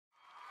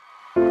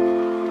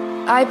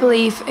I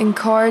believe in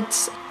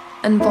chords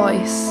and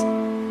voice.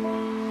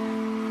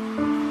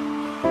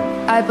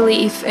 I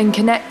believe in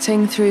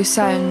connecting through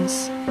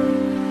sounds.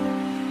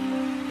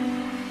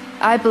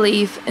 I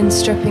believe in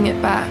stripping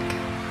it back.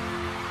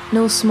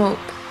 No smoke,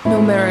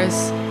 no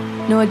mirrors,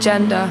 no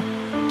agenda,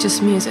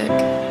 just music.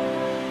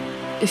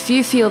 If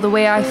you feel the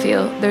way I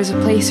feel, there's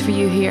a place for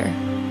you here.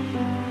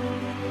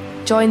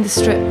 Join the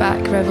strip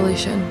back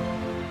revolution.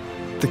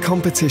 The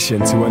competition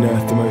to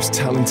unearth the most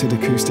talented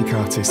acoustic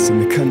artists in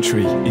the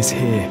country is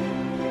here.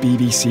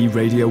 BBC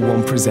Radio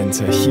 1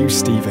 presenter Hugh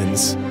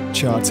Stevens,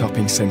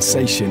 chart-topping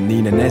sensation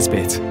Nina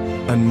Nesbitt,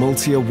 and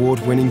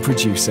multi-award-winning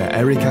producer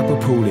Eric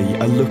Apapuli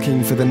are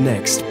looking for the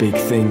next big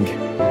thing.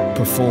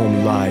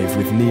 Perform live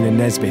with Nina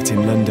Nesbitt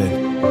in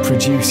London,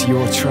 produce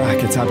your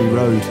track at Abbey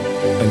Road,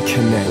 and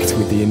connect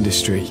with the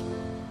industry.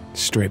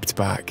 Stripped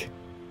Back,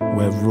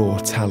 where raw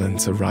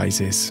talent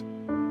arises.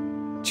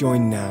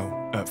 Join now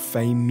at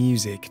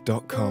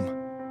famemusic.com.